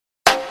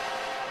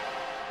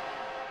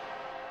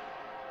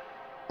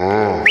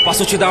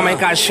Posso te dar uma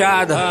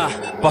encaixada,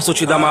 posso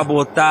te dar uma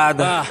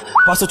botada,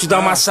 posso te dar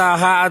uma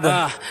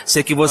sarrada.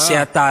 Sei que você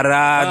é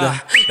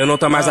tarada, eu não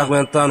tô mais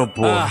aguentando,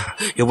 porra.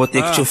 Eu vou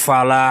ter que te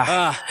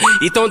falar.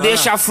 Então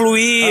deixa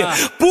fluir.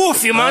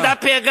 Puffe, manda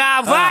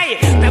pegar, vai.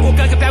 Pega o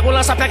canque, pega o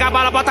lança, pega a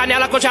bala, bota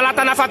nela, congela,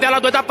 tá na favela,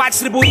 doida pra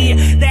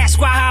distribuir. Desce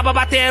com a raba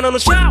batendo no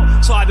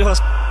chão, sobe,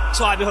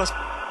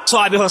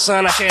 sobe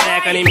roçando a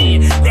xereca em mim.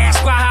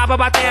 Desce com a raba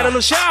batendo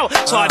no chão,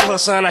 sobe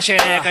roçando a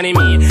xereca em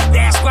mim.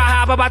 Desce com a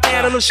raba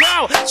batendo no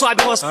chão,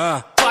 sobe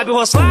roçando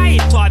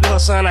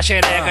a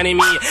xereca em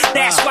mim.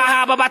 Desce com a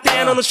raba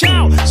batendo no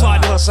chão,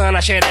 sobe roçando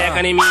a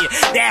xereca em mim.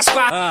 Desce com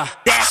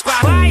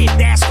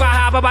a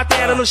raba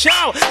batendo no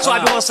chão,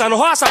 sobe roçando,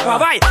 roça, porra,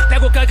 vai.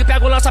 Pega o canque,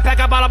 pega o lança,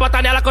 pega a bala,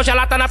 bota nela,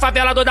 congela, tá na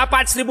favela, doida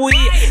pra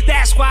distribuir.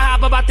 Desce com a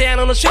raba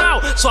batendo no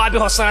chão, sobe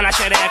roçando a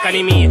xereca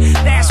em mim.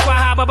 Desce com a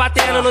raba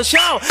batendo no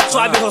chão,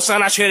 sobe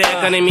roçando a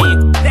xereca em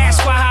mim.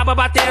 Desce com a raba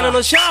batendo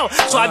no chão,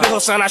 sobe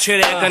roçando a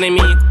xereca em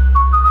mim.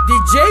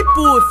 DJ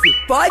Puffe,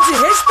 pode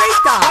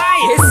respeitar,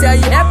 esse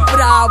aí é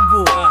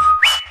brabo.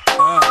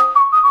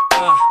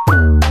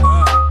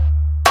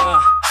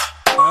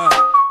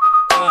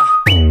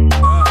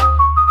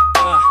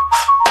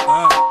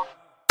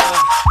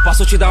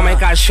 Posso te dar uma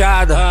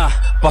encaixada,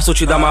 posso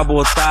te dar uma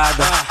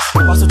botada,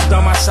 posso te dar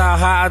uma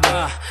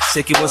sarrada.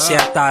 Sei que você é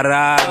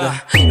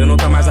tarada, eu não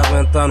tô mais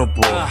aguentando,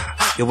 porra.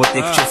 Eu vou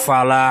ter que te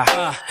falar.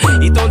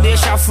 Então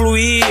deixa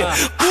fluir.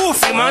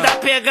 Puffe, manda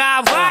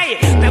pegar, vai.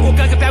 Pega o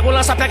canque, pega o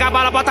lança, pega a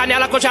bala, bota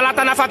nela, congela,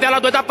 tá na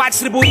favela, doida pra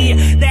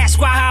distribuir. Desce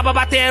com a raba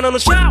batendo no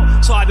chão,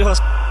 sobe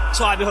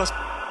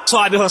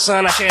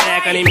roçando a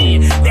xereca em mim.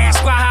 Desce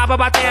com a raba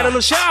batendo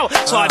no chão,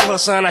 sobe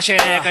roçando a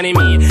xereca em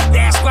mim.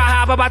 Desce com a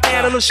raba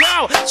batendo no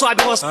chão,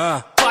 sobe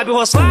roçando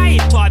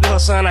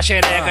a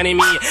xereca em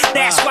mim.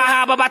 Desce com a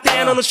raba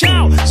batendo no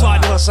chão,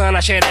 sobe roçando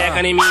a xereca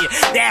em mim.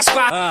 Desce com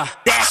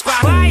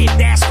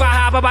a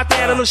raba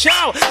batendo no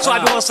chão,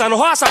 sobe roçando,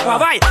 roça, porra,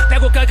 vai.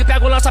 Pega o canque,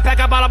 pega o lança,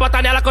 pega a bala,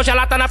 bota nela,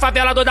 congela, tá na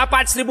favela, doida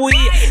pra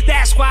distribuir.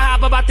 Desce com a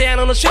raba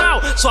batendo no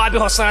chão, sobe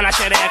roçando a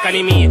xereca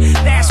em mim.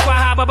 Desce com a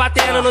raba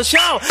batendo no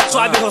chão,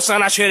 sobe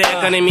roçando a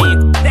xereca em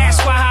mim.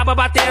 Desce com a raba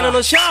batendo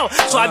no chão,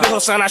 sobe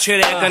roçando a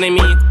xereca em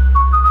mim.